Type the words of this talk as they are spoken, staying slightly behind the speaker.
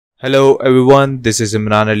Hello everyone, this is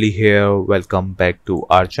Imran Ali here. Welcome back to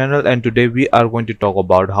our channel, and today we are going to talk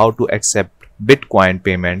about how to accept Bitcoin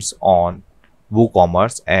payments on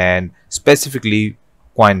WooCommerce and specifically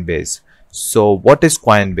Coinbase. So what is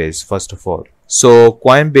Coinbase first of all? So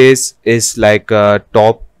Coinbase is like a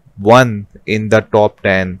top one in the top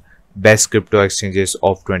 10 best crypto exchanges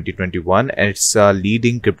of 2021, and it's a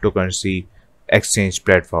leading cryptocurrency exchange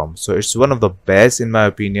platform. So it's one of the best in my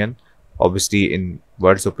opinion, obviously in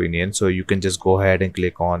world's opinion. So you can just go ahead and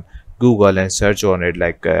click on Google and search on it,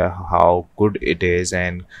 like how good it is.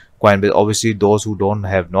 And Coinbase, obviously those who don't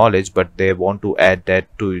have knowledge but they want to add that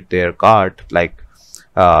to their cart, like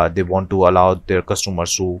they want to allow their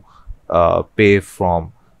customers to pay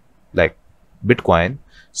from like Bitcoin.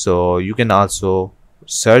 So you can also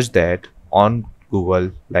search that on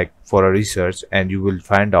Google, like for a research, and you will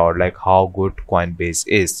find out like how good Coinbase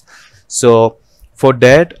is. So for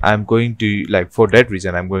that for that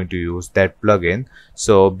reason I'm going to use that plugin.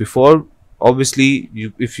 So before, obviously,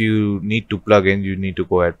 if you need to plug in, you need to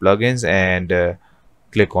go at plugins and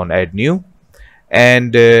click on add new,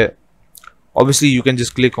 and obviously you can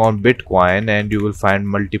just click on Bitcoin and you will find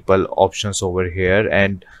multiple options over here.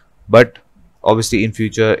 And but obviously in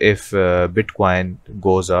future, if Bitcoin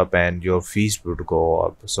goes up and your fees would go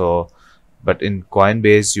up. So but in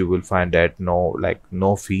Coinbase you will find that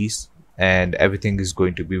no fees, and everything is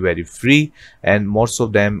going to be very free, and most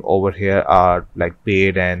of them over here are like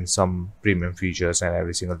paid and some premium features and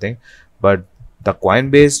every single thing. But the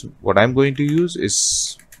Coinbase what I'm going to use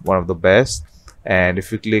is one of the best. And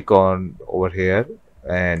if you click on over here,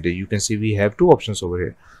 and you can see we have two options over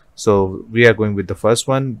here. So we are going with the first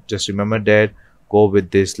one. Just remember that, go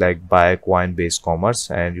with this like buy Coinbase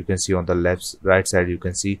commerce, and you can see on the right side you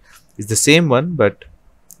can see it's the same one, but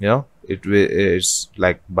it is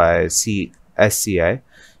like by SCI.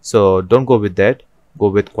 So don't go with that, go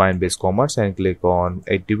with Coinbase commerce and click on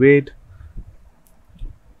activate,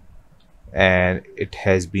 and it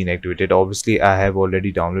has been activated. Obviously I have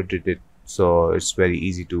already downloaded it, so it's very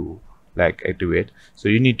easy to like activate. So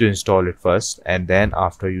you need to install it first, and then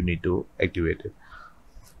after you need to activate it.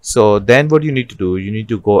 So then what you need to do, you need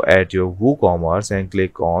to go at your WooCommerce and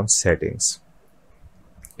click on settings.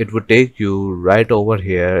 It would take you right over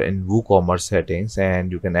here in WooCommerce settings,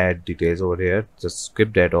 and you can add details over here. Just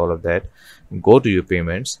skip that, all of that, go to your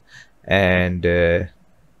payments, and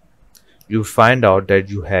you find out that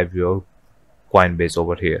you have your Coinbase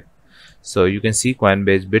over here. So you can see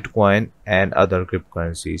Coinbase, Bitcoin, and other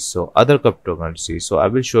cryptocurrencies. So other cryptocurrencies, so I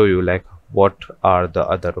will show you like what are the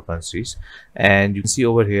other currencies. And you can see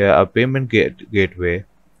over here a payment gateway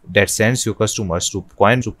that sends your customers to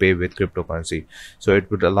coins to pay with cryptocurrency. So it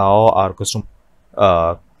would allow our customer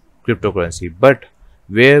cryptocurrency, but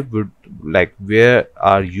where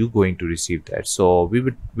are you going to receive that? So we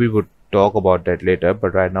would talk about that later,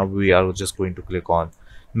 but right now we are just going to click on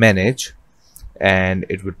manage, and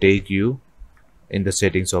it would take you in the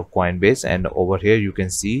settings of Coinbase. And over here you can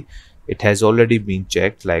see it has already been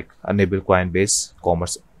checked, like enable Coinbase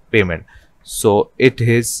commerce payment. So it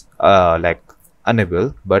is like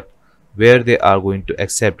enable, but where they are going to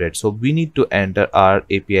accept it, so we need to enter our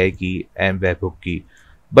API key and webhook key.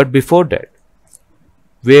 But before that,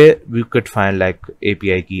 where we could find like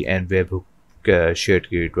API key and webhook shared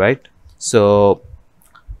key, right? So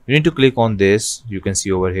you need to click on this. You can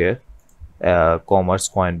see over here commerce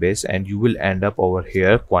Coinbase, and you will end up over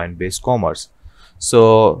here Coinbase commerce.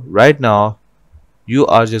 So right now you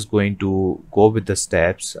are just going to go with the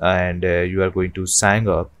steps, and you are going to sign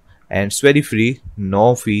up, and it's very free,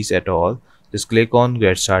 no fees at all. Just click on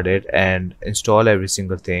get started and install every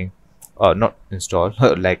single thing, or not install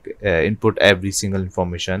like input every single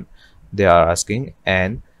information they are asking,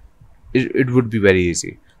 and it would be very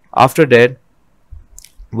easy. After that,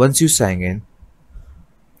 once you sign in,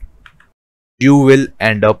 you will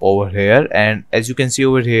end up over here, and as you can see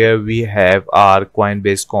over here we have our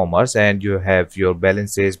Coinbase commerce, and you have your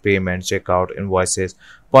balances, payments, checkout, invoices,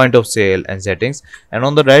 point of sale, and settings. And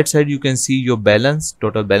on the right side you can see your balance,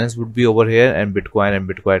 total balance would be over here, and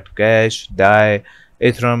Bitcoin Cash, DAI,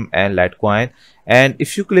 Ethereum, and Litecoin. And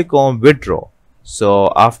if you click on withdraw,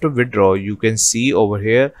 so after withdraw you can see over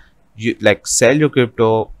here you like sell your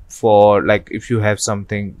crypto for, like if you have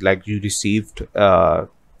something like you received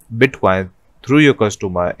Bitcoin through your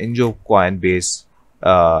customer in your Coinbase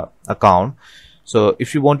account. So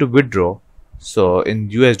if you want to withdraw, so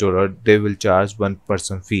in US dollar they will charge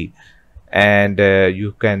 1% fee, and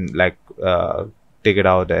you can like take it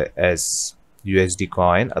out as USD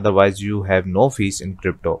coin. Otherwise you have no fees in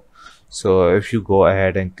crypto. So if you go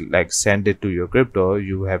ahead and like send it to your crypto,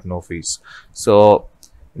 you have no fees. So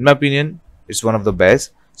in my opinion, it's one of the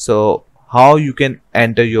best. So how you can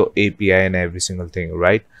enter your API and every single thing,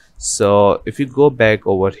 right? So if you go back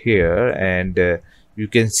over here and you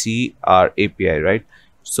can see our API, right?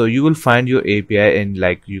 So you will find your API in,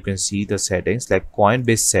 like, you can see the settings, like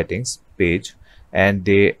Coinbase settings page, and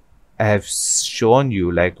they have shown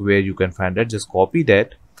you like where you can find it. Just copy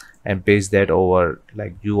that and paste that over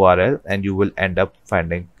like URL, and you will end up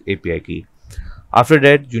finding API key. After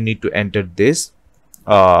that, you need to enter this.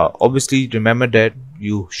 Obviously remember that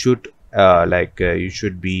you should you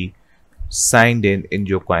should be signed in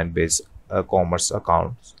your Coinbase commerce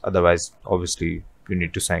account. Otherwise, obviously you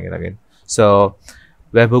need to sign in again. So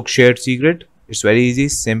webhook shared secret, it's very easy,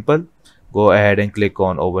 simple. Go ahead and click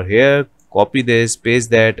on over here, copy this, paste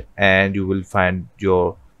that, and you will find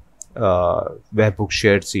your webhook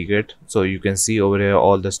shared secret. So you can see over here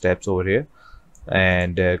all the steps over here,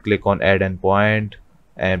 and click on add endpoint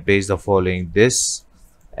and paste the following this,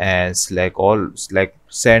 and select all, like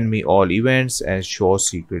send me all events and show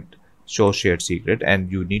secret, show shared secret, and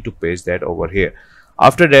you need to paste that over here.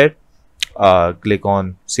 After that, click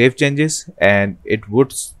on save changes, and it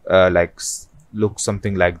would look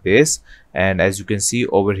something like this. And as you can see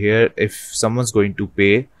over here, if someone's going to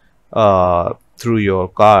pay through your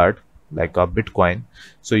card like a Bitcoin,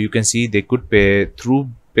 so you can see they could pay through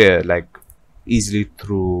easily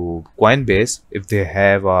through Coinbase if they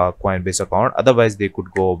have a Coinbase account. Otherwise, they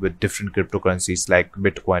could go with different cryptocurrencies like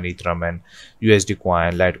Bitcoin, Ethereum, and USD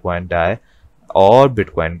Coin, Litecoin, DAI, or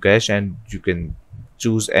Bitcoin Cash, and you can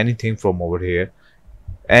choose anything from over here.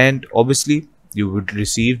 And obviously, you would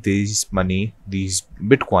receive these these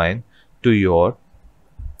Bitcoin to your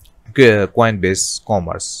Coinbase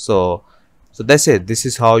Commerce. So that's it. This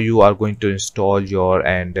is how you are going to install your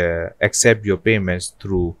and accept your payments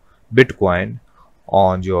through Bitcoin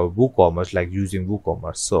on your WooCommerce, like using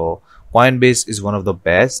WooCommerce. So Coinbase is one of the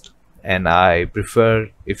best, and I prefer,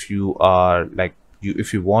 if you are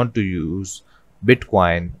if you want to use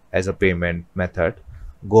Bitcoin as a payment method,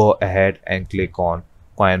 go ahead and click on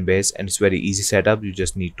Coinbase, and it's very easy setup. You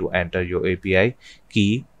just need to enter your API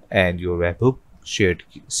key and your webhook shared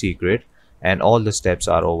secret, and all the steps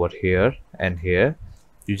are over here and here.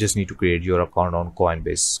 You just need to create your account on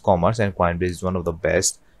Coinbase Commerce, and Coinbase is one of the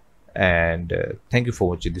best. And thank you for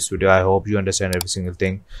watching this video. I hope you understand every single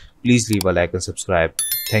thing. Please leave a like and subscribe.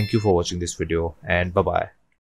 Thank you for watching this video, and bye bye.